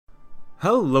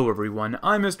Hello everyone,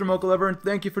 I'm Mr. Mochalover and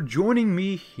thank you for joining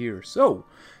me here. So,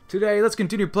 today let's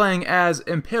continue playing as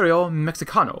Imperial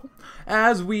Mexicano,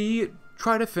 as we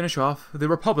try to finish off the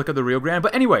Republic of the Rio Grande.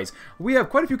 But anyways, we have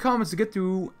quite a few comments to get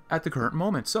through at the current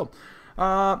moment. So,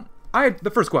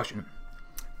 the first question.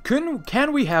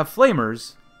 Can we have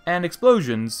flamers and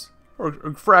explosions,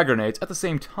 or frag grenades, at the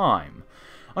same time?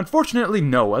 Unfortunately,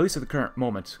 no, at least at the current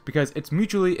moment, because it's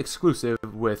mutually exclusive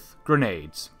with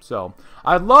grenades. So,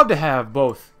 I'd love to have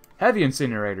both heavy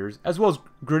incinerators as well as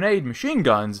grenade machine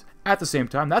guns at the same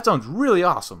time. That sounds really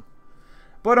awesome.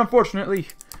 But unfortunately,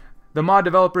 the mod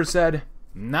developer said,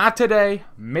 not today,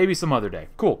 maybe some other day.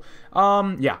 Cool.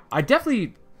 Yeah, I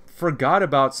definitely forgot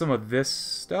about some of this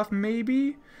stuff,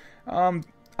 maybe.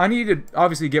 I need to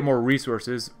obviously get more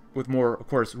resources with more, of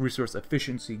course, resource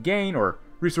efficiency gain, or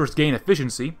resource gain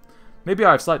efficiency. Maybe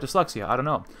I have slight dyslexia, I don't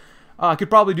know. I could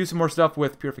probably do some more stuff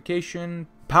with purification.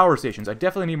 Power stations, I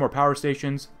definitely need more power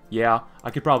stations. Yeah, I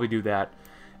could probably do that.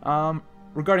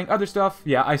 Regarding other stuff,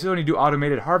 yeah, I still need to do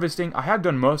automated harvesting. I have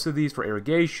done most of these for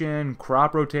irrigation,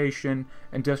 crop rotation,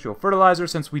 industrial fertilizer,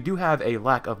 since we do have a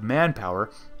lack of manpower.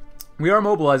 We are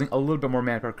mobilizing a little bit more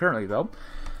manpower currently, though.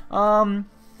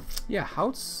 Yeah,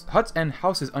 huts and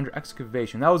houses under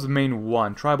excavation. That was the main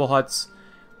one. Tribal huts.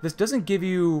 This doesn't give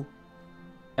you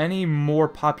any more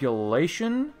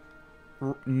population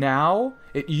now.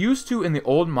 It used to in the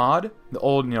old mod, the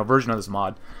old version of this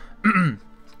mod,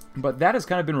 but that has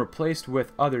kind of been replaced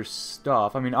with other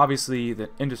stuff. I mean, obviously the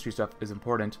industry stuff is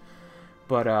important,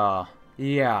 but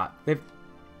yeah, they've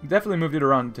definitely moved it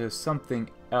around to something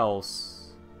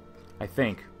else, I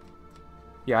think.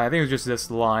 Yeah, I think it was just this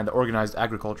line, the organized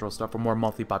agricultural stuff for more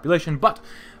monthly population. But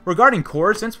regarding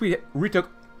cores, since we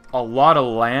retook a lot of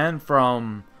land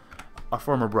from our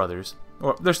former brothers,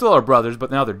 or they're still our brothers, but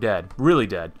now they're dead, really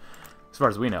dead, as far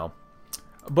as we know.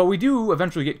 But we do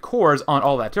eventually get cores on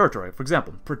all that territory. For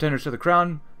example, Pretenders to the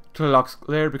Crown, Tlaloc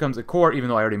Lair becomes a core, even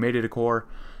though I already made it a core.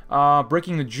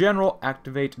 Breaking the General,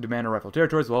 activate demand and rifle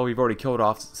territories. Well, we've already killed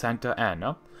off Santa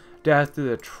Anna. Death to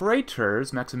the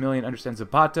traitors, Maximilian understands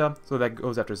Zapata, so that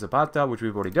goes after Zapata, which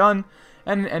we've already done.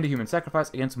 And an end to human sacrifice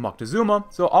against Montezuma.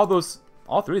 So all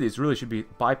three of these really should be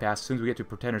bypassed as soon as we get to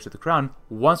Pretenders to the Crown,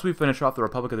 once we finish off the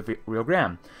Republic of the Rio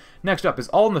Grande. Next up is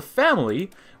All in the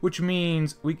Family, which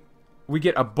means we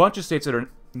get a bunch of states that are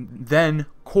then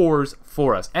cores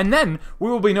for us. And then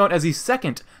we will be known as the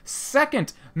second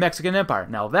Mexican Empire.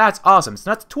 Now that's awesome. It's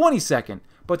not the 22nd,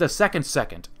 but the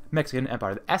second Mexican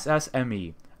Empire, the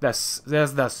SSME.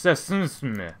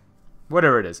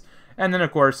 Whatever it is. And then,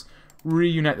 of course,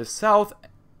 reunite the South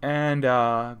and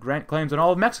grant claims on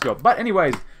all of Mexico. But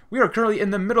anyways, we are currently in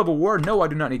the middle of a war. No, I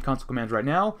do not need console commands right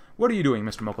now. What are you doing,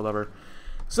 Mr. Mochalover?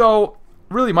 So,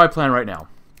 really my plan right now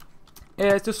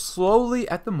is to slowly,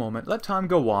 at the moment, let time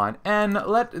go on and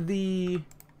let the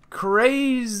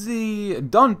crazy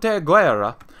Dante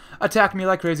Guerra attack me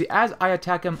like crazy as I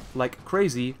attack him like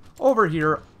crazy over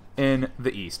here in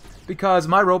the east. Because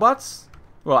my robots,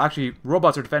 well, actually,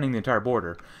 robots are defending the entire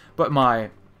border, but my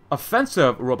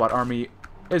offensive robot army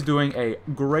is doing a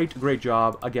great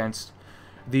job against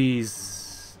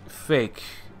these fake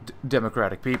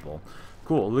democratic people.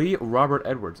 Cool. Lee Robert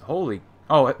Edwards. Holy...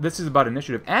 Oh, this is about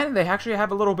initiative. And they actually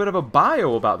have a little bit of a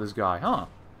bio about this guy, huh?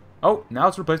 Oh, now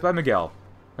it's replaced by Miguel.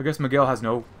 I guess Miguel has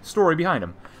no story behind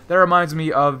him. That reminds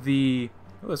me of the...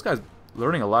 Oh, this guy's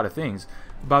learning a lot of things.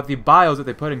 About the bios that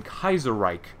they put in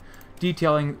Kaiserreich,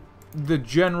 detailing the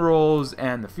generals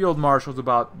and the field marshals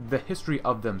about the history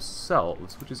of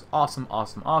themselves, which is awesome.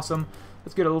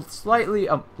 Let's get a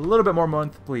little bit more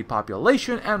monthly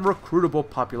population and recruitable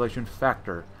population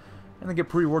factor. And then get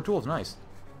pre-war tools, nice.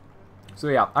 So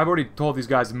yeah, I've already told these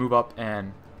guys to move up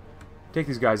and take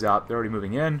these guys out. They're already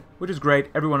moving in, which is great.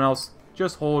 Everyone else,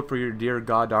 just hold for your dear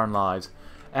goddarn lives.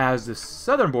 As the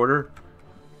southern border,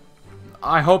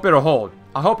 I hope it'll hold.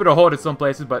 I hope it'll hold at some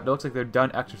places, but it looks like they're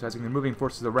done exercising. They're moving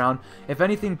forces around. If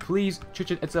anything, please,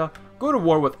 Chichen Itza, go to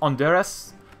war with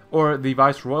Honduras or the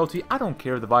Viceroyalty. I don't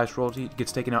care if the Viceroyalty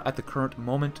gets taken out at the current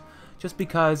moment, just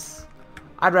because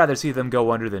I'd rather see them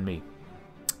go under than me.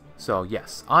 So,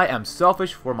 yes, I am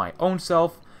selfish for my own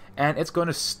self, and it's going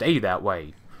to stay that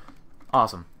way.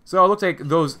 Awesome. So, it looks like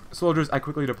those soldiers I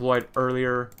quickly deployed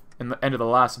earlier in the end of the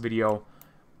last video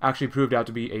actually proved out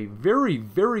to be a very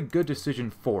good decision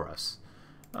for us.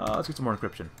 Let's get some more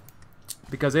encryption.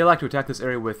 Because they like to attack this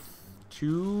area with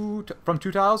from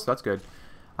two tiles, so that's good.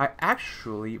 I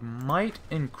actually might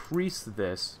increase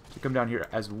this to come down here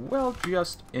as well,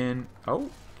 just in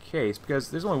case,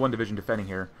 because there's only one division defending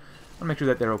here. I'll make sure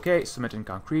that they're okay. Cement and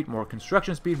concrete, more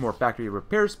construction speed, more factory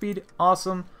repair speed.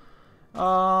 Awesome.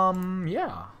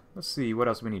 Yeah. Let's see, what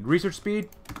else we need? Research speed?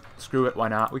 Screw it, why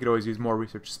not? We could always use more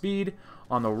research speed.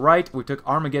 On the right, we took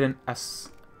Armageddon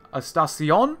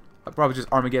Estacion? Probably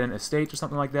just Armageddon Estate or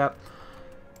something like that.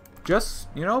 Just,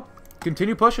 you know,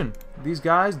 continue pushing. These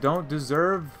guys don't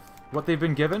deserve what they've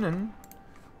been given, and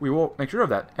we will make sure of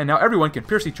that. And now everyone can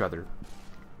pierce each other,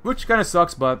 which kind of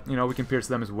sucks, but, you know, we can pierce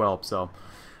them as well. So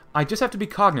I just have to be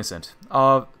cognizant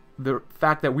of the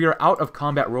fact that we are out of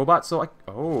combat robots. So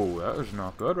oh, that was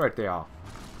not good right there.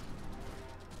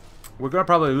 We're going to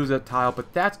probably lose that tile,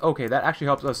 but that's okay. That actually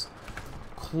helps us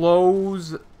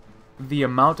close the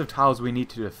amount of tiles we need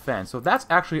to defend. So that's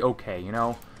actually okay, you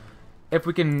know. If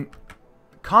we can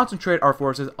concentrate our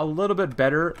forces a little bit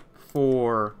better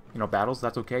for, you know, battles,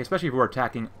 that's okay. Especially if we're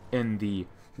attacking in the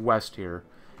west here.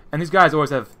 And these guys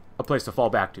always have a place to fall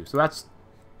back to. So that's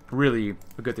really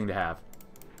a good thing to have.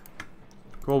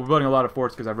 Cool, we're building a lot of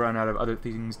forts because I've run out of other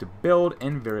things to build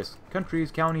in various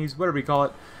countries, counties, whatever you call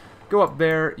it. Go up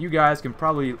there. You guys can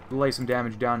probably lay some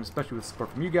damage down, especially with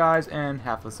support from you guys and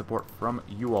half the support from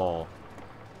you all.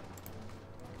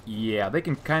 Yeah, they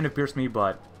can kind of pierce me,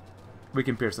 but we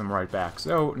can pierce them right back,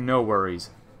 so no worries.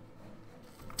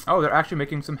 Oh, they're actually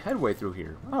making some headway through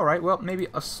here. Alright, well, maybe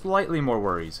a slightly more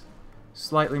worries.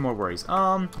 Slightly more worries.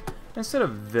 Instead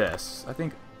of this, I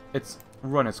think it's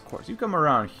run its course. You come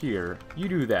around here, you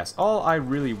do this. All I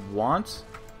really want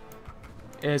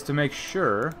is to make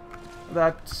sure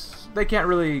that they can't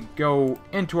really go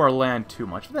into our land too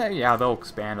much. Yeah, they'll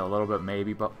expand a little bit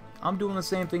maybe, but I'm doing the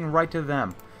same thing right to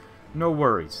them. No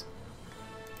worries.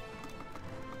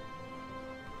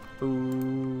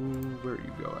 Ooh, where are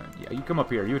you going? Yeah, you come up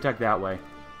here. You attack that way.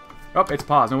 Oh, it's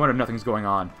paused. No wonder nothing's going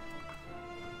on.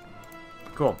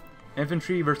 Cool.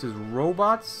 Infantry versus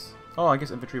robots. Oh, I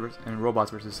guess infantry and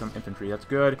robots versus some infantry. That's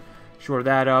good. Shore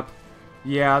that up.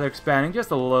 Yeah, they're expanding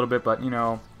just a little bit, but, you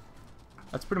know,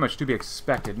 that's pretty much to be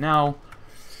expected. Now,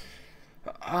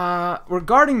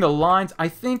 regarding the lines, I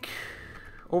think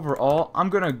overall, I'm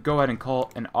going to go ahead and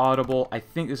call an audible. I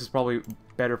think this is probably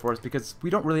better for us because we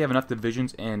don't really have enough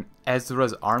divisions in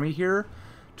Ezra's army here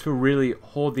to really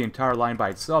hold the entire line by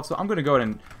itself. So I'm going to go ahead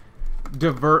and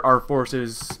divert our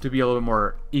forces to be a little bit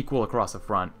more equal across the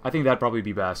front. I think that'd probably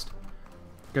be best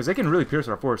because they can really pierce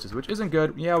our forces, which isn't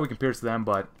good. Yeah, we can pierce them,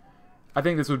 but I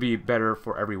think this would be better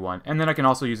for everyone. And then I can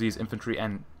also use these infantry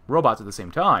and robots at the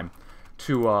same time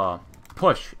to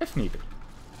push if needed.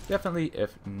 Definitely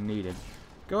if needed.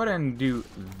 Go ahead and do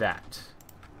that.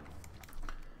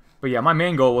 But yeah, my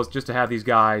main goal was just to have these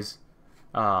guys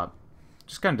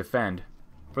just kind of defend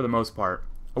for the most part.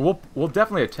 We'll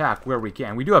definitely attack where we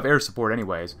can. We do have air support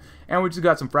anyways. And we just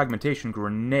got some fragmentation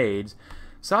grenades.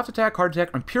 Soft attack, hard attack,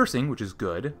 and piercing, which is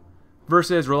good.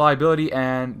 Versus reliability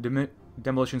and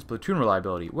demolition's platoon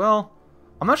reliability. Well,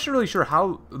 I'm not really sure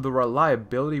how the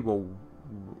reliability will...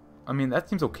 I mean, that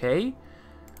seems okay.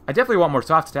 I definitely want more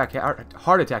soft attack,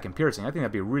 hard attack, and piercing. I think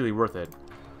that'd be really worth it.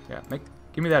 Yeah,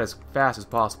 give me that as fast as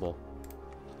possible.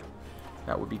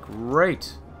 That would be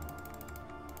great.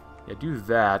 Yeah, do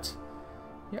that.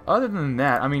 Yeah, other than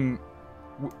that, I mean,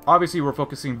 obviously we're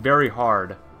focusing very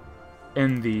hard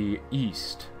in the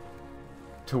east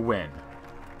to win.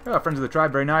 Yeah, Friends of the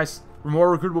Tribe, very nice.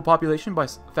 More recruitable population by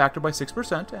factor by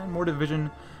 6%, and more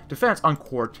division defense on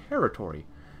core territory.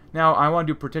 Now, I want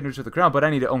to do Pretenders to the Crown, but I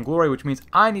need to own glory, which means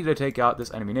I need to take out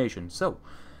this enemy nation. So,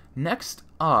 next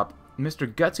up, Mr.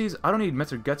 Gutsy's. I don't need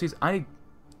Mr. Gutsy's. I need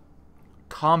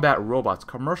combat robots,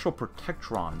 commercial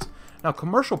protectrons. Now,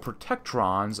 commercial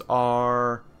protectrons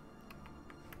are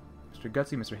Mr.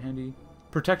 Gutsy, Mr. Handy.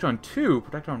 Protectron 2,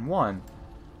 Protectron 1.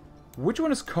 Which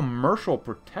one is commercial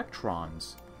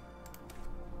protectrons?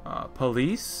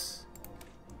 Police?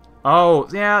 Oh,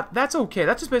 yeah, that's okay.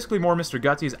 That's just basically more Mr.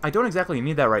 Gutsy's. I don't exactly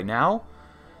need that right now.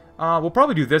 We'll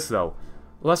probably do this, though.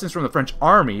 Lessons from the French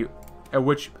Army,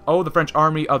 the French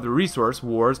Army of the Resource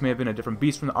Wars may have been a different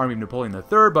beast from the Army of Napoleon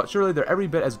III, but surely they're every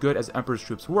bit as good as the Emperor's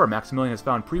troops were. Maximilian has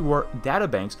found pre-war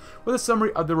databanks with a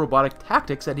summary of the robotic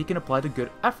tactics that he can apply to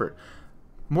good effort.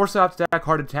 More soft attack,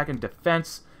 hard attack, and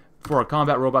defense for our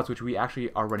combat robots, which we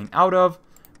actually are running out of,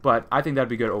 but I think that'd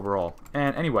be good overall.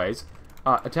 And anyways,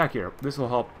 attack here. This will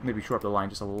help maybe shore up the line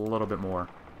just a little bit more.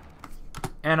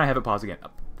 And I have it pause again. Oh,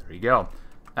 there you go.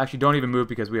 Actually, don't even move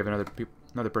because we have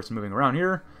another person moving around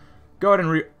here. Go ahead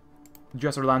and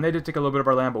readjust our land. They did take a little bit of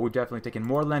our land, but we've definitely taken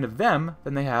more land of them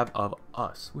than they have of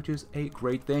us, which is a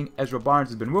great thing. Ezra Barnes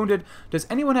has been wounded. Does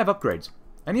anyone have upgrades?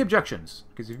 Any objections?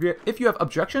 Because if you have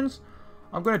objections,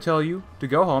 I'm going to tell you to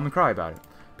go home and cry about it.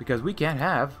 Because we can't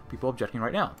have people objecting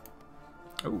right now.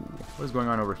 Oh, what is going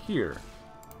on over here?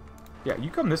 Yeah, you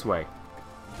come this way.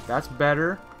 That's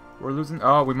better. We're losing...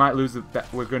 Oh, we might lose the...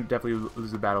 We're going to definitely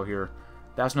lose the battle here.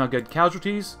 That's not good.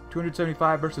 Casualties,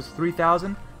 275 versus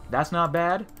 3,000. That's not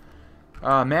bad.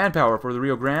 Manpower for the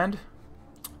Rio Grande,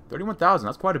 31,000.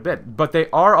 That's quite a bit. But they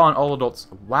are on all adults.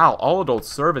 Wow, all adult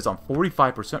service on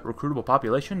 45% recruitable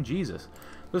population. Jesus.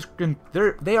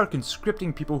 They are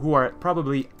conscripting people who are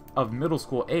probably of middle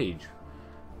school age.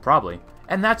 Probably.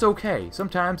 And that's okay.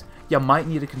 Sometimes you might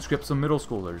need to conscript some middle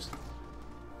schoolers.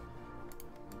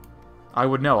 I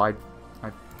would know.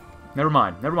 Never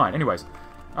mind. Never mind. Anyways.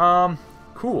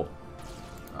 Cool.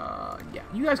 Yeah.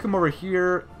 You guys come over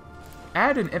here.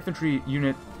 Add an infantry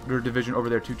unit or division over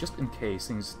there too, just in case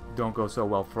things don't go so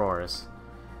well for us.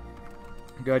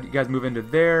 Good. You guys move into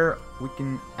there. We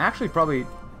can actually probably...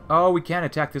 Oh, we can't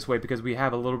attack this way because we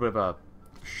have a little bit of a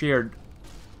shared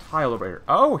tile over here.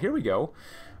 Oh, here we go.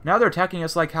 Now they're attacking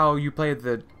us like how you played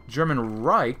the German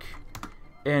Reich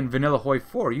in Vanilla Hoi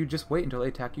 4. You just wait until they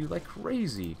attack you like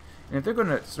crazy. And if they're going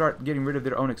to start getting rid of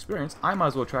their own experience, I might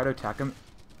as well try to attack them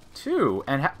too.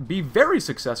 And be very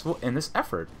successful in this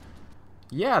effort.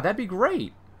 Yeah, that'd be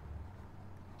great.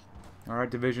 Alright,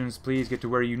 divisions, please get to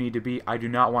where you need to be. I do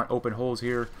not want open holes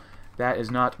here. That is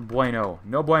not bueno.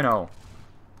 No bueno.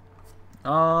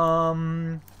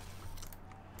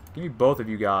 Give me both of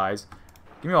you guys.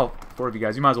 Give me all 4 of you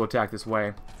guys. You might as well attack this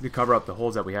way to cover up the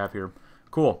holes that we have here.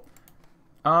 Cool.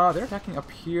 They're attacking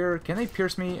up here. Can they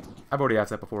pierce me? I've already asked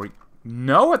that before.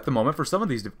 No, at the moment. For some of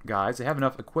these guys, they have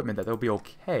enough equipment that they'll be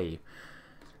okay.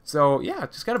 So, yeah,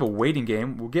 just kind of a waiting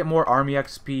game. We'll get more army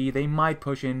XP. They might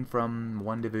push in from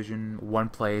one division, one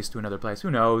place to another place.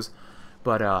 Who knows?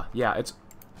 But, yeah, it's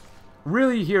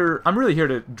really here... I'm really here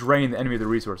to drain the enemy of the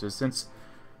resources, since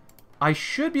I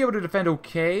should be able to defend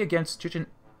okay against Chichen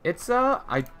Itza.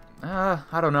 I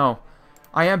don't know.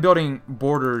 I am building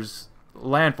borders,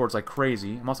 land forts like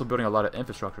crazy. I'm also building a lot of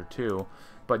infrastructure, too.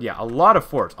 But, yeah, a lot of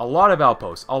forts, a lot of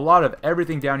outposts, a lot of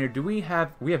everything down here. Do we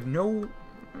have... We have no...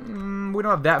 we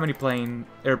don't have that many plane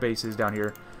air bases down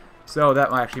here, so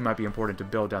that actually might be important to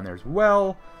build down there as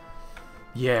well.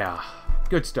 Yeah,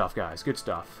 good stuff, guys, good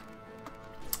stuff.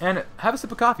 And have a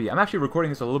sip of coffee. I'm actually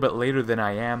recording this a little bit later than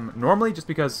I am normally, just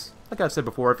because, like I've said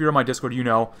before, if you're on my Discord, you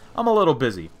know I'm a little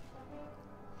busy.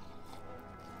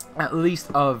 At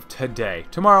least of today.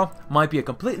 Tomorrow might be a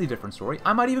completely different story.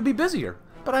 I might even be busier,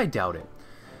 but I doubt it.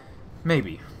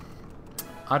 Maybe.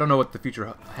 I don't know what the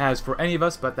future has for any of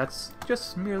us, but that's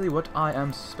just merely what I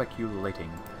am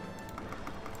speculating.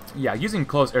 Yeah, using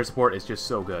close air support is just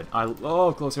so good. I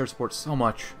love close air support so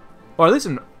much. Or at least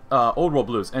in Old World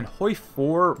Blues. And Hoi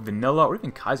 4, Vanilla, or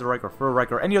even Kaiserreich or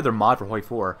Furreich or any other mod for Hoi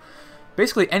 4.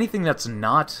 Basically anything that's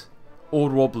not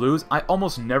Old World Blues, I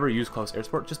almost never use close air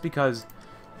support just because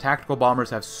tactical bombers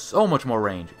have so much more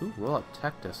range. Ooh, will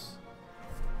attack us.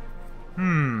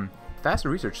 Faster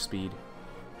research speed.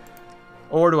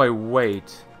 Or do I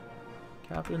wait?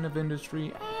 Captain of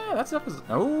Industry. That stuff is...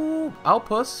 Oh,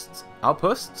 outposts,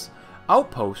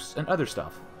 and other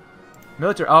stuff.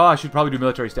 Military... Oh, I should probably do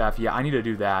military staff. Yeah, I need to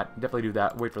do that. Definitely do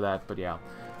that. Wait for that, but yeah.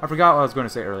 I forgot what I was going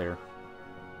to say earlier.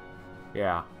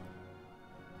 Yeah.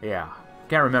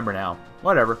 Can't remember now.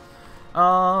 Whatever.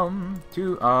 Yeah,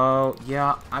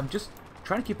 I'm just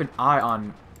trying to keep an eye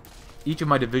on each of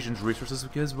my division's resources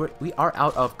because we are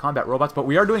out of combat robots, but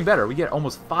we are doing better. We get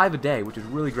almost 5 a day, which is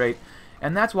really great,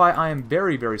 and that's why I am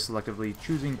very, very selectively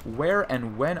choosing where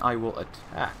and when I will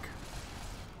attack.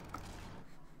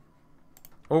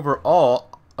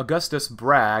 Overall, Augustus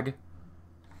Bragg,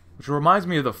 which reminds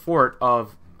me of the fort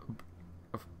of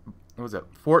what was it?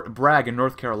 Fort Bragg in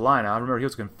North Carolina. I remember he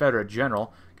was a Confederate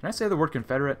general. Can I say the word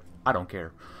Confederate? I don't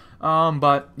care.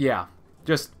 But yeah,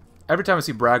 just every time I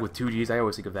see Bragg with 2 G's, I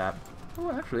always think of that. Oh,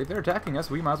 actually, if they're attacking us,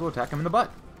 we might as well attack them in the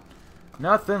butt.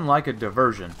 Nothing like a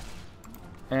diversion.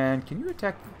 And can you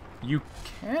attack? You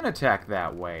can attack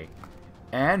that way.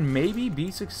 And maybe be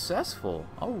successful.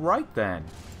 Alright then.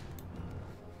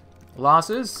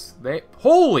 Losses?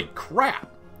 Holy crap!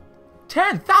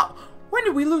 10,000! When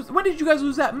did we lose? When did you guys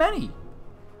lose that many?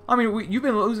 I mean, you've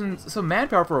been losing some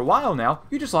manpower for a while now.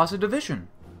 You just lost a division.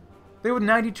 They were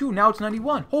 92, now it's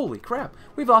 91. Holy crap.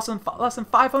 We've lost less than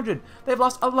 500. They've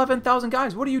lost 11,000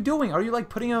 guys. What are you doing? Are you, like,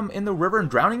 putting them in the river and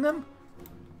drowning them?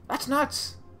 That's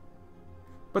nuts.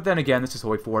 But then again, this is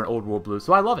Hoi 4 and Old World Blues,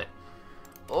 so I love it.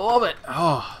 Love it.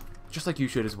 Oh, just like you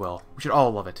should as well. We should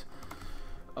all love it.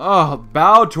 Oh,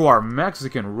 bow to our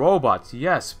Mexican robots.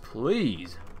 Yes,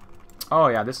 please. Oh,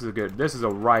 yeah, this is a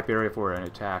ripe area for an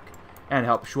attack. And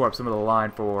help shore up some of the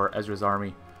line for Ezra's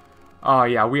army. Oh,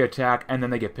 yeah, we attack, and then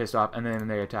they get pissed off, and then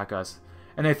they attack us.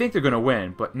 And they think they're going to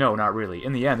win, but no, not really.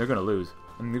 In the end, they're going to lose.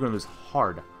 And they're going to lose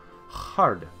hard.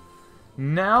 Hard.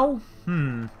 Now,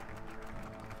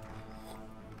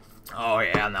 Oh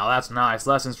yeah, now that's nice.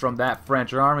 Lessons from that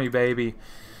French army, baby.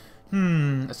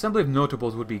 Assembly of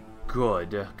notables would be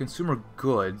good. Consumer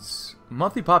goods.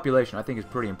 Monthly population, I think, is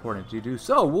pretty important to do.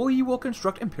 So, we will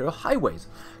construct imperial highways.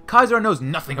 Kaiser knows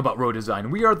nothing about road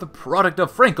design. We are the product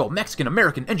of Franco, Mexican,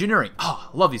 American engineering.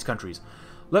 Love these countries.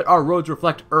 Let our roads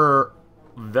reflect,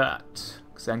 that.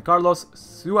 San Carlos,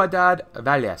 Ciudad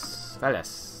Valles.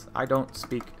 I don't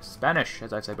speak Spanish,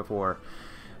 as I've said before.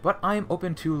 But I'm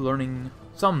open to learning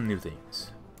some new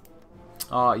things.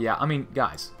 Yeah, I mean,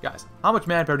 guys, how much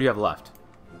manpower do you have left?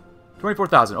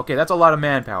 24,000. Okay, that's a lot of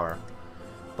manpower.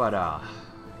 But,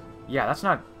 yeah, that's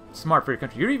not smart for your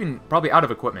country. You're even probably out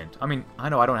of equipment. I mean, I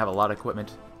know I don't have a lot of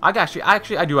equipment. I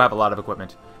do have a lot of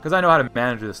equipment. Because I know how to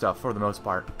manage this stuff for the most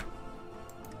part.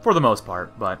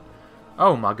 But,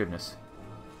 oh my goodness.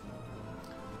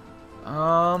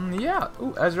 Yeah.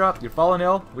 Ooh, Ezra, you're falling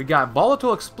ill. We got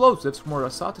volatile explosives for more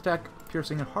assault attack,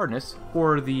 piercing, and hardness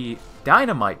for the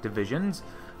dynamite divisions,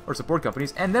 or support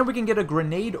companies, and then we can get a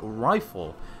grenade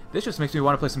rifle. This just makes me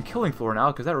want to play some Killing Floor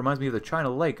now, because that reminds me of the China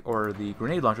Lake, or the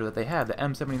grenade launcher that they have, the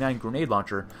M79 grenade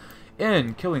launcher,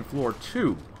 in Killing Floor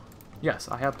 2. Yes,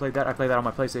 I have played that. I play that on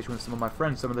my PlayStation with some of my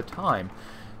friends some of the time.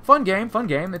 Fun game, fun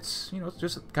game. It's, you know, it's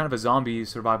just kind of a zombie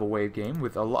survival wave game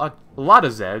with a lot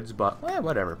of Zeds, but,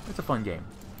 whatever. It's a fun game.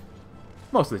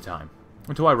 Most of the time.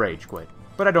 Until I rage quit.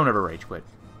 But I don't ever rage quit.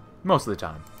 Most of the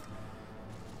time.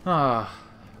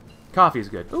 Coffee is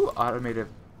good. Ooh,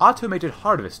 automated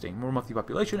harvesting. More monthly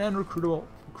population and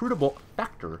recruitable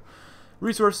factor.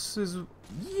 Resources.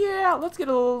 Yeah, let's get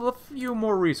a few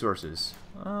more resources.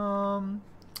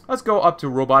 Let's go up to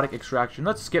robotic extraction.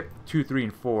 Let's skip 2, 3,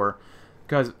 and 4.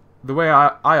 Because the way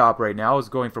I operate now is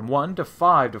going from 1 to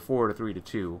 5 to 4 to 3 to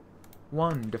 2.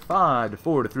 1 to 5 to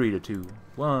 4 to 3 to 2.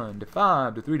 1 to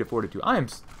 5 to 3 to 4 to 2. I am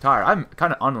tired. I'm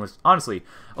kind of honestly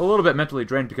a little bit mentally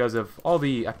drained because of all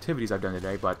the activities I've done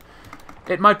today, but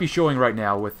it might be showing right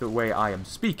now with the way I am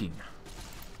speaking.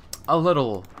 A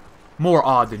little more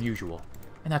odd than usual,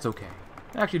 and that's okay.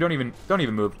 Actually, don't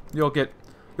even move.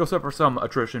 You'll suffer some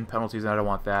attrition penalties, and I don't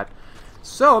want that.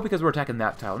 So, because we're attacking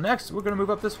that tile next, we're going to move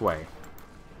up this way.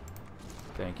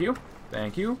 Thank you.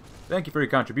 Thank you. Thank you for your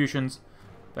contributions.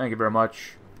 Thank you very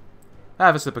much.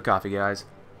 Have a sip of coffee, guys.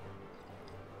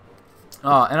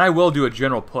 And I will do a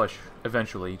general push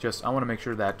eventually. Just, I want to make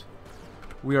sure that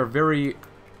we are very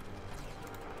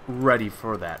ready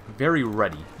for that. Very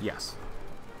ready, yes.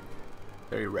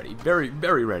 Very ready. Very,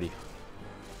 very ready.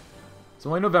 It's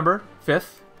only November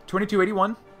 5th,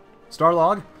 2281. Star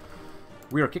log.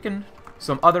 We are kicking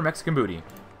some other Mexican booty.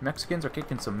 Mexicans are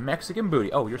kicking some Mexican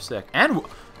booty. Oh, you're sick. And,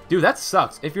 dude, that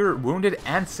sucks. If you're wounded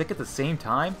and sick at the same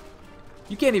time,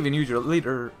 you can't even use your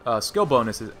leader skill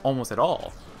bonuses almost at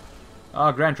all.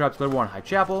 Grand Traps, Clear War, High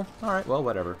Chapel. Alright, well,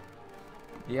 whatever.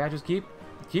 Yeah, just keep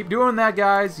doing that,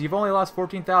 guys. You've only lost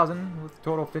 14,000 with a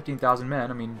total of 15,000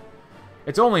 men. I mean,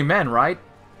 it's only men, right?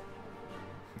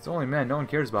 It's only men. No one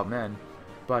cares about men.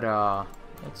 But,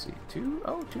 let's see. 2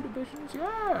 divisions?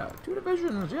 Yeah, 2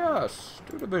 divisions, yes.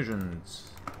 2 divisions.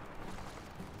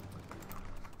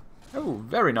 Oh,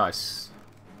 very nice.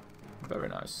 Very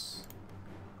nice.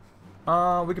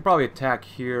 We could probably attack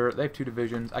here. They have 2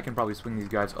 divisions. I can probably swing these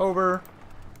guys over.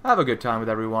 Have a good time with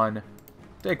everyone.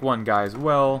 Take 1 guy as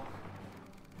well.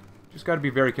 Just got to be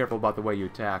very careful about the way you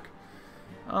attack.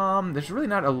 There's really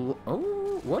not a...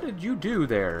 Oh, what did you do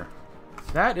there?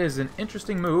 That is an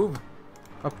interesting move.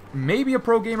 Maybe a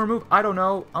pro gamer move. I don't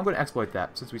know. I'm going to exploit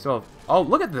that since we still have... Oh,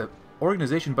 look at the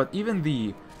organization, but even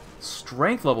the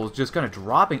strength level is just kind of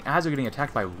dropping as they're getting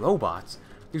attacked by robots.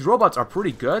 These robots are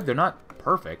pretty good. They're not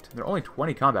perfect. They're only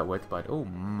 20 combat width, but oh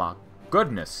my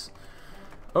goodness.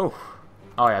 Oh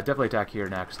yeah, definitely attack here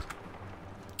next.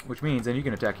 Which means, and you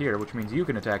can attack here, which means you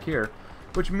can attack here,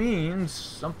 which means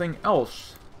something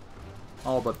else.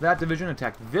 All but that division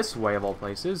attack this way of all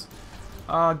places.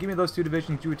 Give me those 2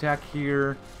 divisions to attack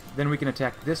here. Then we can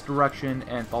attack this direction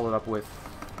and follow it up with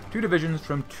 2 divisions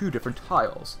from 2 different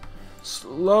tiles.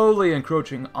 Slowly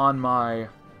encroaching on my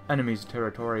enemy's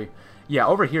territory. Yeah,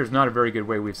 over here is not a very good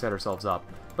way we've set ourselves up.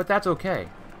 But that's okay,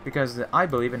 because I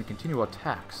believe in continual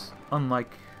attacks.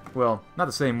 Unlike, well, not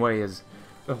the same way as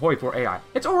the Hoi 4 AI.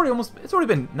 It's already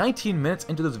been 19 minutes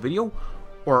into this video,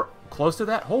 or close to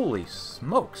that. Holy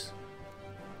smokes.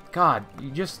 God,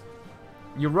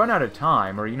 you run out of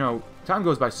time, or, you know, time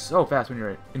goes by so fast when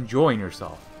you're enjoying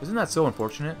yourself. Isn't that so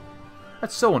unfortunate?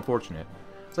 That's so unfortunate.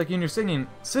 It's like when you're sitting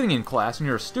in class and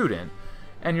you're a student,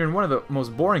 and you're in one of the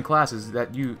most boring classes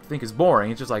that you think is boring.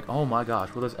 It's just like, oh my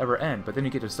gosh, will this ever end? But then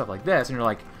you get to stuff like this, and you're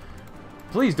like,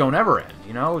 please don't ever end,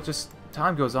 you know? It's just,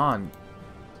 time goes on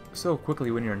so quickly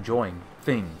when you're enjoying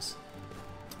things.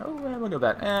 Oh, and look at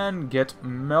that. And get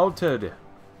melted.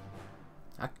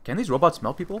 Can these robots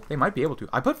melt people? They might be able to.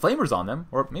 I put flamers on them.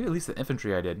 Or maybe at least the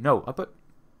infantry I did. No,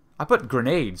 I put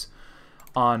grenades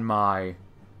on my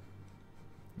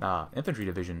infantry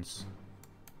divisions.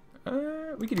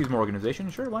 We could use more organization.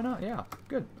 Sure, why not? Yeah,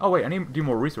 good. Oh, wait, I need to do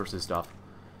more resources stuff.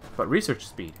 But research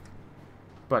speed.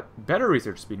 But better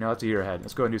research speed. No, that's a year ahead.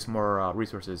 Let's go and do some more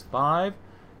resources. 5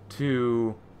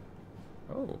 to...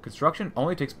 Oh, construction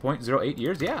only takes 0.08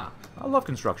 years? Yeah, I love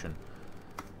construction.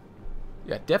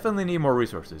 Yeah, definitely need more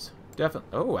resources. Definitely.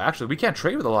 Oh, actually, we can't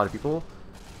trade with a lot of people.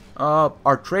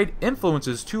 Our trade influence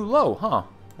is too low, huh?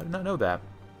 I did not know that.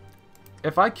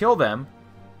 If I kill them,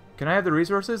 can I have the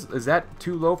resources? Is that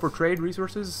too low for trade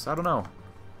resources? I don't know.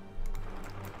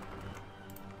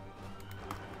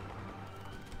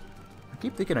 I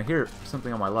keep thinking I hear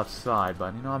something on my left side,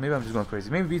 but, you know, maybe I'm just going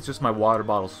crazy. Maybe it's just my water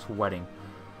bottle sweating.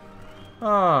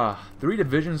 3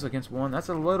 divisions against 1, that's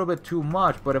a little bit too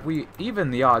much, but if we even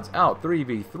the odds out,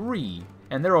 3v3,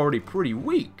 and they're already pretty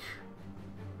weak,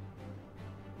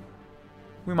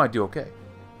 we might do okay.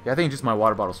 Yeah, I think just my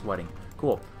water bottle sweating.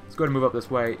 Cool. Let's go ahead and move up this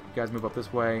way. You guys move up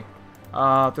this way.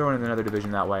 Throw in another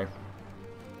division that way.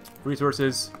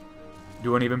 Resources.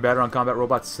 Doing even better on combat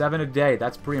robots. 7 a day.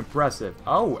 That's pretty impressive.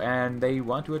 Oh, and they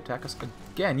want to attack us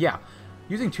again. Yeah.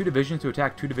 Using 2 divisions to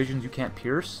attack 2 divisions you can't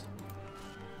pierce.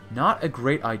 Not a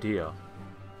great idea.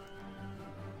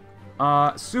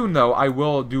 Soon, though, I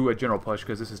will do a general push,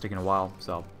 because this is taking a while,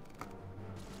 so...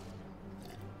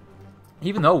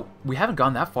 Even though we haven't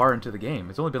gone that far into the game.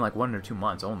 It's only been like 1 or 2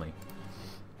 months only.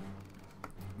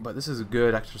 But this is a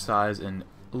good exercise in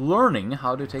learning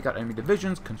how to take out enemy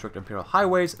divisions, construct Imperial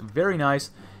highways, very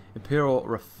nice, Imperial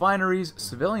refineries,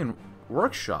 civilian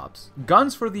workshops,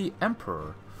 guns for the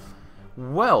Emperor.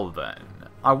 Well then,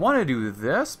 I want to do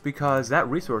this because that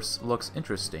resource looks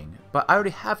interesting, but I already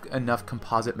have enough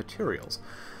composite materials.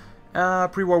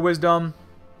 Pre-war wisdom,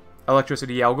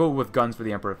 electricity, yeah, I'll go with guns for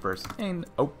the Emperor first. And,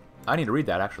 oh, I need to read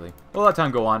that actually. We'll let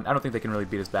time go on, I don't think they can really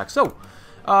beat us back. So,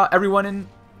 everyone in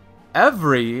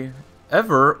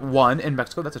everyone in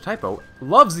Mexico, that's a typo,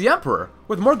 loves the Emperor.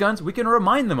 With more guns, we can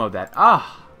remind them of that.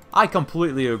 Ah, I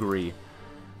completely agree.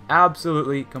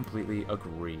 Absolutely, completely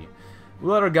agree.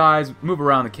 We'll let our guys move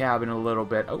around the cabin a little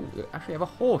bit. Oh, actually I have a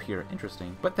hole here.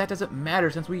 Interesting. But that doesn't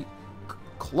matter since we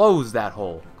closed that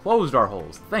hole. Closed our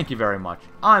holes. Thank you very much.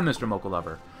 I'm Mr. Mocha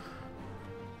Lover.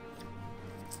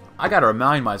 I gotta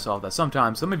remind myself that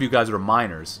sometimes some of you guys are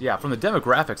minors. Yeah, from the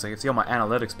demographics I can see on my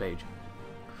analytics page.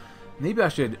 Maybe I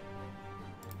should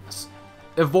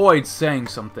avoid saying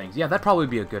some things. Yeah, that'd probably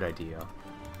be a good idea.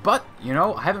 But, you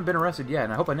know, I haven't been arrested yet,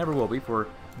 and I hope I never will be, for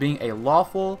being a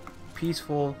lawful,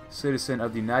 peaceful citizen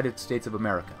of the United States of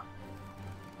America.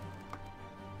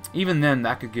 Even then,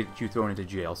 that could get you thrown into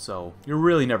jail, so you're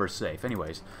really never safe.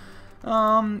 Anyways,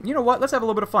 you know what? Let's have a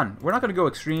little bit of fun. We're not going to go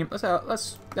extreme.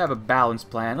 Let's have a balanced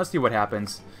plan. Let's see what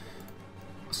happens.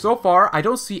 So far, I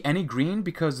don't see any green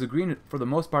because the green, for the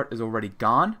most part, is already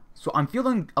gone. So I'm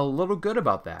feeling a little good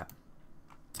about that.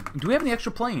 Do we have any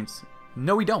extra planes?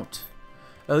 No, we don't.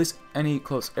 At least any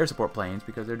close air support planes,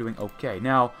 because they're doing okay.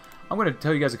 Now, I'm going to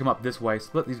tell you guys to come up this way,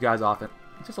 split these guys off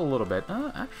just a little bit.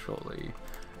 Actually,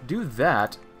 do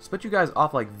that, split you guys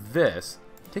off like this,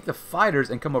 take the fighters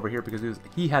and come over here because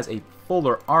he has a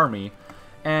fuller army,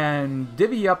 and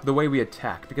divvy up the way we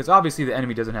attack, because obviously the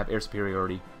enemy doesn't have air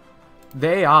superiority. The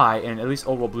AI, and at least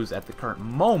Old World Blues at the current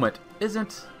moment,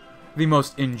 isn't the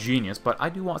most ingenious, but I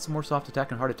do want some more soft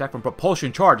attack and hard attack from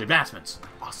propulsion charge advancements.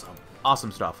 Awesome.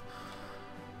 Awesome stuff.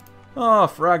 Oh,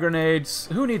 frag grenades.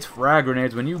 Who needs frag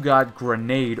grenades when you got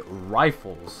grenade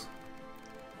rifles?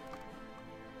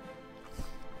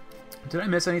 Did I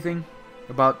miss anything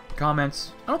about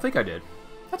comments? I don't think I did.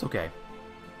 That's okay.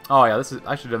 Oh yeah, I should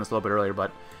have done this a little bit earlier,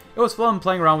 but it was fun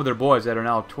playing around with their boys that are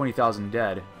now 20,000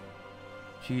 dead.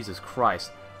 Jesus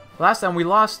Christ. Last time we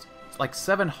lost like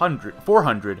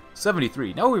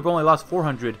 473. Now we've only lost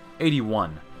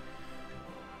 481.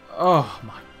 Oh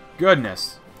my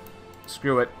goodness.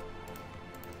 Screw it.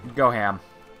 Go ham.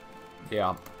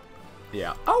 Yeah.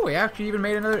 Yeah. Oh, we actually even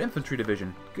made another infantry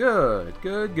division. Good,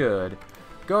 good, good.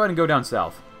 Go ahead and go down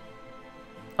south.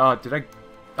 Did I...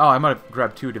 Oh, I might have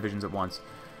grabbed 2 divisions at once.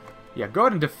 Yeah, go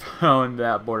ahead and defend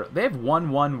that border. They have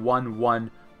 1, 1, 1,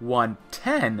 1, 1,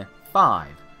 10, 5.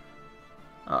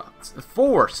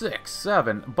 4, 6,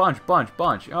 7. Bunch, bunch,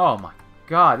 bunch. Oh my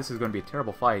god, this is going to be a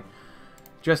terrible fight.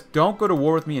 Just don't go to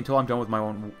war with me until I'm done with my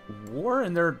own war,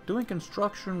 and they're doing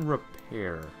construction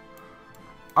repair.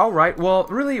 Alright, well,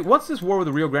 really, once this war with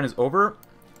the Rio Grande is over,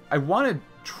 I want to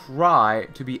try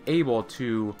to be able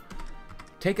to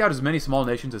take out as many small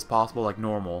nations as possible like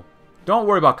normal. Don't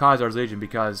worry about Kaiser's Legion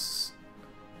because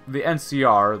the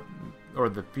NCR, or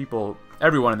the people,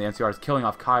 everyone in the NCR is killing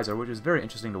off Kaiser, which is very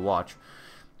interesting to watch.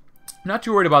 Not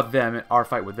too worried about them, our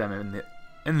fight with them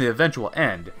in the eventual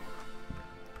end.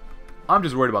 I'm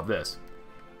just worried about this.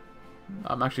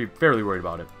 I'm actually fairly worried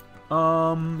about it.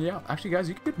 Yeah, actually guys,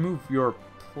 you could move your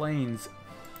planes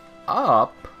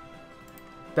up.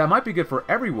 That might be good for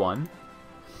everyone.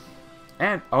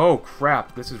 And, oh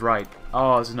crap, this is right.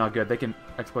 Oh, this is not good. They can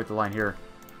exploit the line here.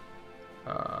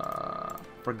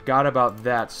 Forgot about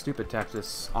that stupid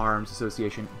Texas Arms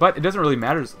Association. But it doesn't really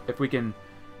matter if we can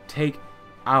take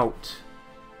out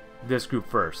this group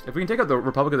first. If we can take out the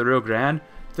Republic of the Rio Grande,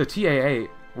 the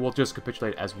TAA will just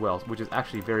capitulate as well, which is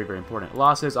actually very, very important.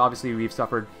 Losses, obviously we've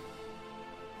suffered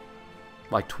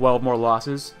like 12 more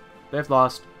losses. They've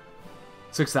lost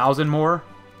 6,000 more.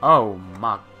 Oh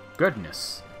my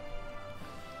goodness.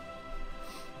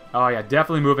 Oh yeah,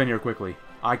 definitely move in here quickly.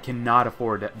 I cannot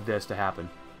afford this to happen.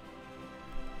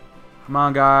 Come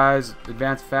on guys,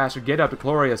 advance faster. Get up to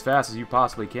Gloria as fast as you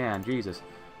possibly can. Jesus.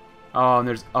 Oh, and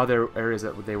there's other areas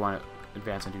that they want to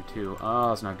advance into too. Oh,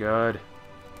 that's not good.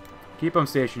 Keep them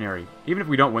stationary. Even if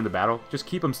we don't win the battle, just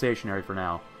keep them stationary for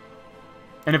now.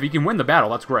 And if you can win the battle,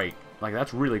 that's great. Like,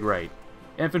 that's really great.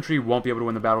 Infantry won't be able to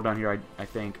win the battle down here, I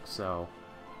think, so...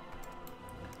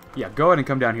 yeah, go ahead and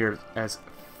come down here as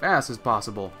fast as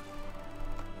possible.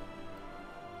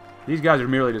 These guys are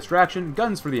merely distraction.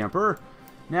 Guns for the Emperor.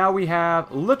 Now we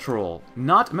have literal,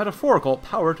 not metaphorical,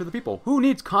 power to the people. Who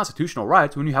needs constitutional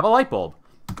rights when you have a light bulb?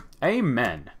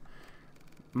 Amen.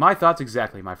 My thoughts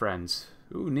exactly, my friends.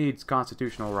 Who needs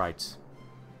constitutional rights?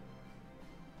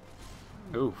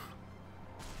 Oof.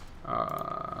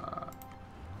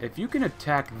 If you can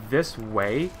attack this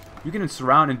way, you can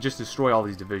surround and just destroy all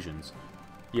these divisions.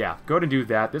 Yeah, go ahead and do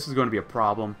that. This is going to be a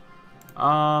problem.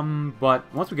 But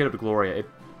once we get up to Gloria,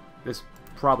 this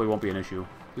probably won't be an issue.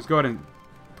 Just go ahead and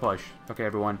push. Okay,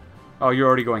 everyone. Oh, you're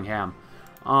already going ham.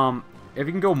 If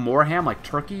you can go more ham, like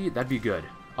Turkey, that'd be good.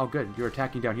 Oh, good. You're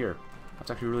attacking down here.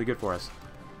 That's actually really good for us.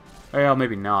 Well,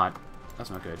 maybe not. That's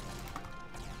not good.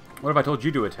 What if I told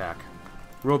you to attack?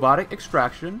 Robotic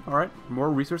extraction. Alright. More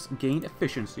resource gain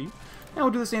efficiency. Now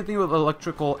we'll do the same thing with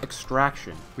electrical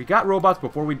extraction. We got robots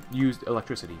before we used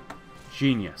electricity.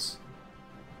 Genius.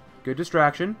 Good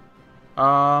distraction.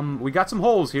 We got some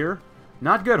holes here.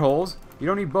 Not good holes. You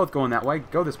don't need both going that way.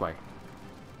 Go this way.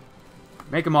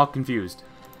 Make them all confused.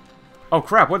 Oh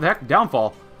crap, what the heck?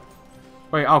 Downfall.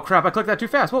 Wait, oh crap, I clicked that too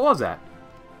fast. What was that?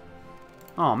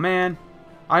 Oh man.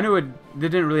 I knew it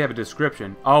didn't really have a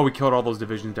description. Oh, we killed all those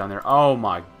divisions down there. Oh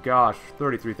my gosh.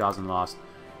 33,000 lost.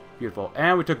 Beautiful.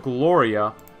 And we took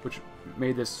Gloria, which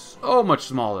made this so much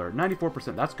smaller.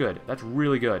 94%. That's good. That's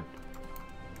really good.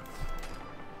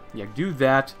 Yeah, do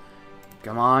that.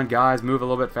 Come on, guys. Move a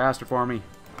little bit faster for me.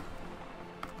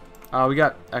 We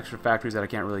got extra factories that I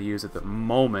can't really use at the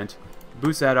moment.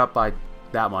 Boost that up by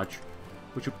that much,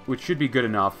 which should be good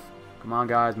enough. Come on,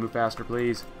 guys. Move faster,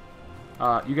 please.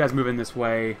 You guys move in this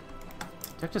way.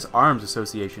 Texas Arms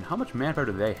Association. How much manpower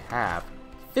do they have?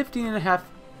 15.5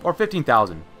 or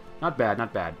 15,000. Not bad,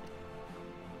 not bad.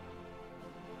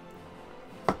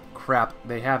 Crap,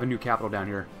 they have a new capital down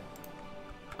here.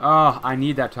 Oh, I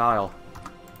need that tile.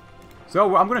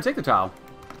 So, I'm going to take the tile.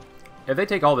 If they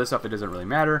take all this stuff, it doesn't really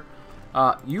matter.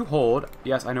 You hold.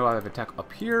 Yes, I know I have attack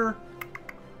up here.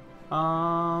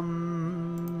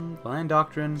 Land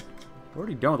Doctrine. We're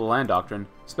already done with the Land Doctrine.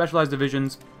 Specialized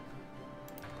divisions.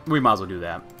 We might as well do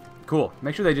that. Cool.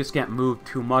 Make sure they just can't move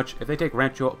too much. If they take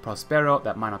Rancho Prospero,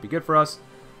 that might not be good for us.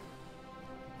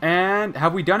 And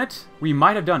have we done it? We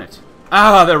might have done it.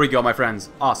 Ah, there we go, my friends.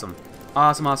 Awesome.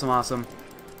 Awesome, awesome, awesome.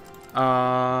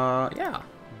 Yeah.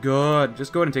 Good.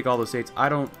 Just go ahead and take all those states. I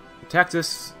don't...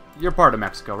 Texas, you're part of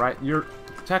Mexico, right?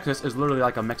 Texas is literally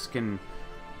like a Mexican...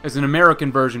 It's an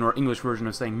American version or English version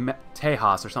of saying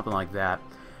Tejas or something like that.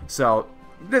 So,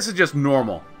 this is just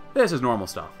normal. This is normal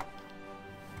stuff.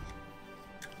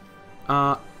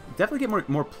 Definitely get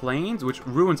more planes, which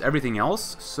ruins everything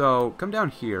else. So, come down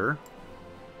here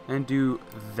and do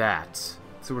that.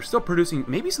 So we're still producing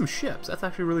maybe some ships. That's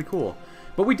actually really cool.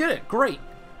 But we did it. Great.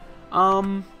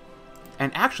 And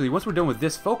actually, once we're done with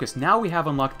this focus, now we have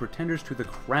unlocked Pretenders to the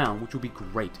Crown, which will be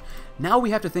great. Now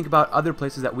we have to think about other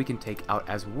places that we can take out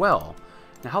as well.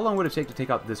 Now, how long would it take to take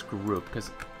out this group?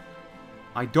 Because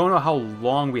I don't know how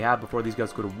long we have before these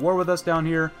guys go to war with us down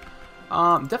here.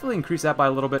 Definitely increase that by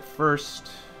a little bit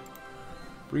first.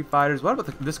 Free fighters. What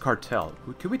about this cartel?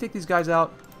 Could we take these guys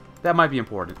out? That might be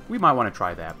important. We might want to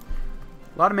try that.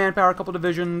 A lot of manpower, a couple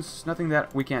divisions. Nothing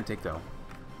that we can't take, though.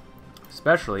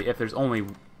 Especially if there's only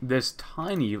this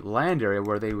tiny land area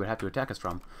where they would have to attack us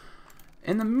from.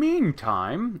 In the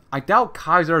meantime, I doubt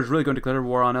Kaiser is really going to declare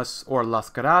war on us, or Las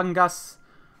Granjas,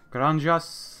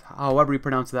 however you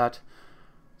pronounce that.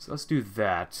 So let's do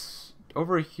that.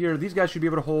 Over here, these guys should be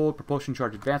able to hold propulsion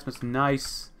charge advancements.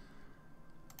 Nice.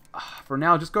 For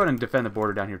now, just go ahead and defend the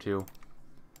border down here too.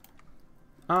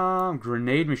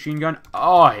 Grenade machine gun.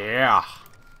 Oh yeah.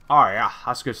 Oh yeah,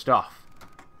 that's good stuff.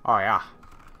 Oh yeah.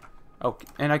 Okay,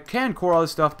 and I can core all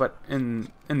this stuff, but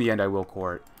in the end I will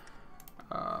core it.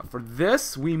 For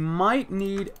this, we might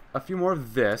need a few more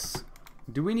of this.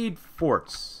 Do we need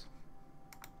forts?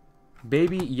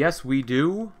 Baby, yes we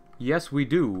do. Yes we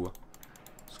do.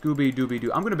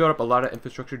 Scooby-Dooby-Doo. I'm going to build up a lot of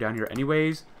infrastructure down here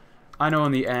anyways. I know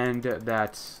in the end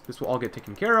that this will all get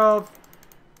taken care of.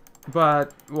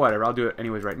 But whatever, I'll do it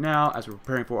anyways right now as we're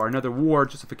preparing for another war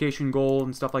justification goal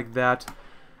and stuff like that.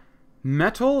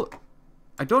 Metal,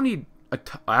 I don't need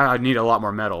I need a lot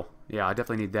more metal. Yeah, I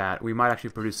definitely need that. We might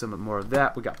actually produce some more of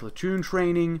that. We got platoon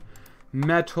training,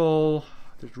 metal.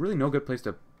 There's really no good place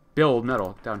to build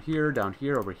metal. Down here,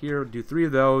 over here. Do 3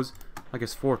 of those. I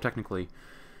guess 4 technically.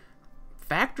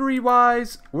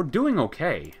 Factory-wise, we're doing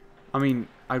okay. I mean,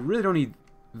 I really don't need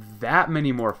that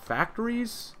many more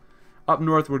factories. Up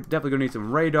north, we're definitely going to need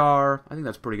some radar. I think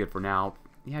that's pretty good for now.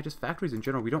 Yeah, just factories in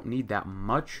general, we don't need that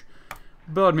much.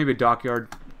 Build maybe a dockyard,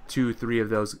 2, 3 of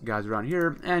those guys around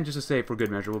here. And just to say, for good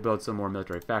measure, we'll build some more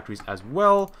military factories as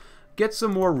well. Get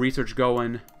some more research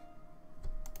going.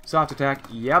 Soft attack,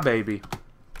 yeah baby.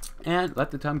 And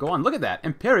let the time go on. Look at that,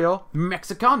 Imperial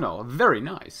Mexicano. Very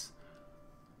nice.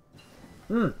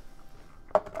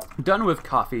 Done with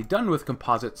coffee, done with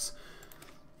composites.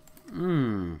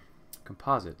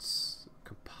 Composites.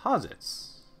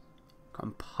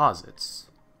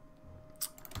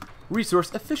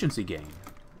 Resource efficiency gain.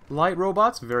 Light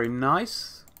robots, very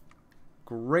nice.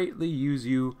 Greatly use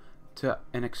you to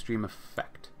an extreme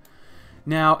effect.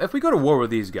 Now, if we go to war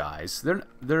with these guys,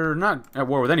 they're not at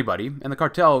war with anybody, and the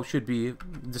cartel should be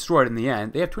destroyed in the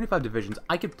end. They have 25 divisions.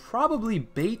 I could probably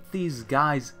bait these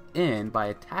guys in by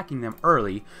attacking them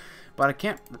early, but I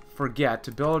can't forget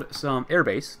to build some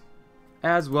airbase,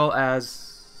 as well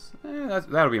as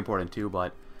that'll be important too.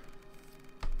 But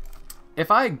if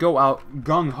I go out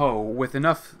gung-ho with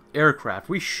enough aircraft,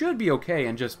 we should be okay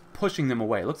in just pushing them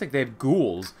away. It looks like they have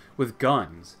ghouls with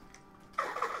guns.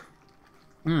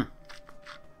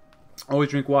 Always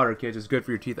drink water, kids. It's good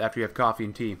for your teeth after you have coffee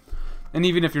and tea. And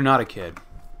even if you're not a kid,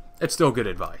 it's still good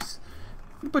advice.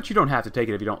 But you don't have to take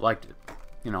it if you don't like it.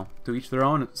 You know, to each their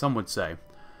own, some would say.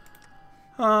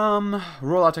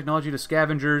 Roll out technology to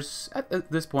scavengers.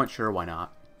 At this point, sure, why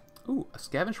not? Ooh, a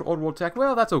scavenge for old world tech?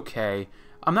 Well, that's okay.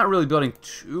 I'm not really building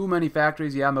too many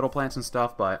factories. Yeah, metal plants and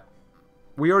stuff, but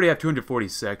we already have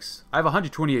 246. I have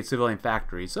 128 civilian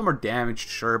factories. Some are damaged,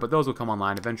 sure, but those will come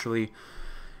online eventually.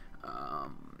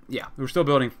 Yeah, we're still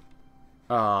building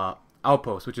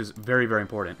outposts, which is very, very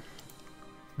important.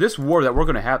 This war that we're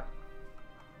going to have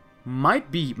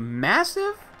might be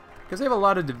massive, because they have a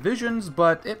lot of divisions,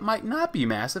 but it might not be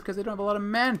massive, because they don't have a lot of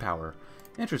manpower.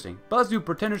 Interesting. But let's do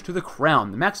Pretenders to the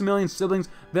Crown. The Maximilian siblings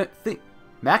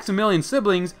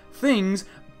things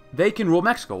they can rule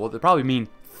Mexico. Well, they probably mean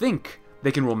think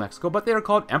they can rule Mexico, but they are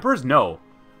called emperors? No.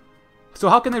 So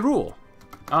how can they rule?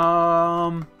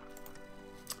 Darn.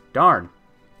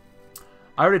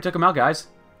 I already took them out, guys.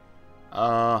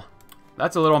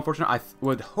 That's a little unfortunate. I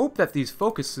would hope that these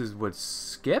focuses would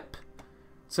skip,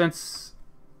 since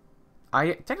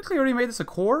I technically already made this a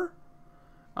core.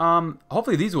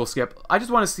 Hopefully these will skip. I just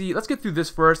want to see, let's get through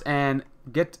this first and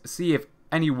see if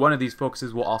any one of these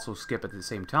focuses will also skip at the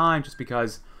same time, just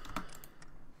because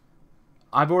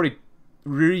I've already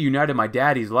reunited my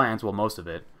daddy's lands, well, most of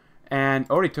it, and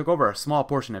already took over a small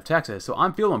portion of Texas, so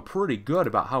I'm feeling pretty good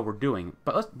about how we're doing.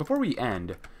 But before we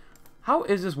end, how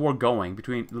is this war going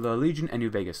between the Legion and New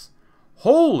Vegas?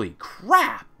 Holy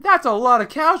crap! That's a lot of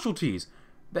casualties!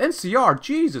 The NCR,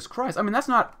 Jesus Christ. I mean, that's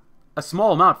not a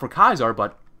small amount for Kaiser,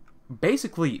 but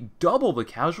basically double the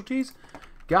casualties?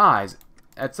 Guys,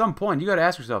 at some point, you gotta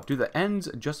ask yourself, do the ends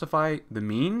justify the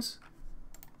means?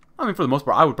 I mean, for the most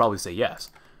part, I would probably say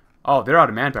yes. Oh, they're out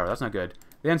of manpower. That's not good.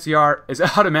 The NCR is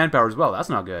out of manpower as well. That's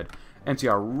not good.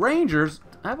 NCR Rangers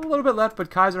have a little bit left, but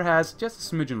Kaiser has just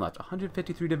a smidgen left.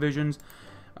 153 divisions.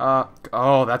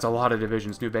 Oh, that's a lot of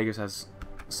divisions. New Vegas has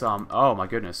some. Oh, my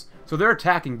goodness. So they're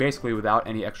attacking basically without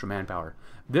any extra manpower.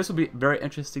 This will be very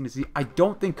interesting to see. I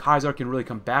don't think Kaiser can really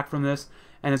come back from this.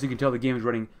 And as you can tell, the game is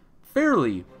running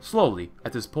fairly slowly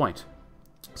at this point.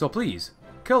 So please,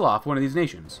 kill off one of these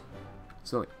nations.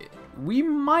 So we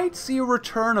might see a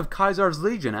return of Kaiser's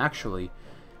Legion, actually.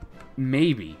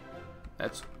 Maybe.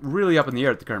 That's really up in the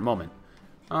air at the current moment.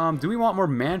 Do we want more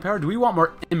manpower? Do we want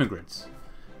more immigrants?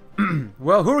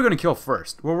 Well, who are we going to kill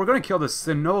first? Well, we're going to kill the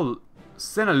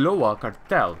Sinaloa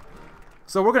cartel.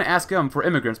 So we're going to ask them for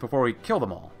immigrants before we kill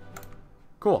them all.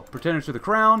 Cool. Pretenders to the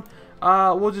crown.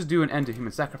 We'll just do an end to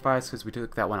human sacrifice because we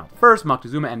took that one out first.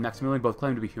 Montezuma and Maximilian both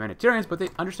claim to be humanitarians, but they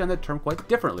understand that term quite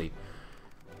differently.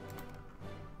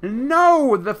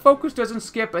 No! The focus doesn't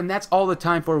skip, and that's all the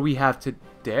time for we have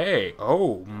today.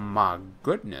 Oh my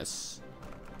goodness.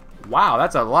 Wow,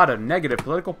 that's a lot of negative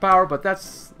political power, but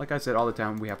that's, like I said, all the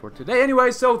time we have for today. Anyway,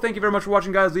 so thank you very much for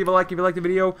watching, guys. Leave a like if you liked the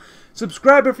video.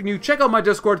 Subscribe if you're new. Check out my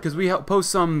Discord, because we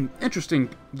post some interesting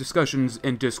discussions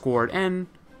in Discord, and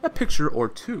a picture or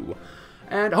two.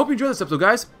 And I hope you enjoyed this episode,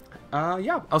 guys.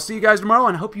 Yeah, I'll see you guys tomorrow,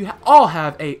 and I hope you all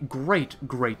have a great,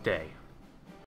 great day.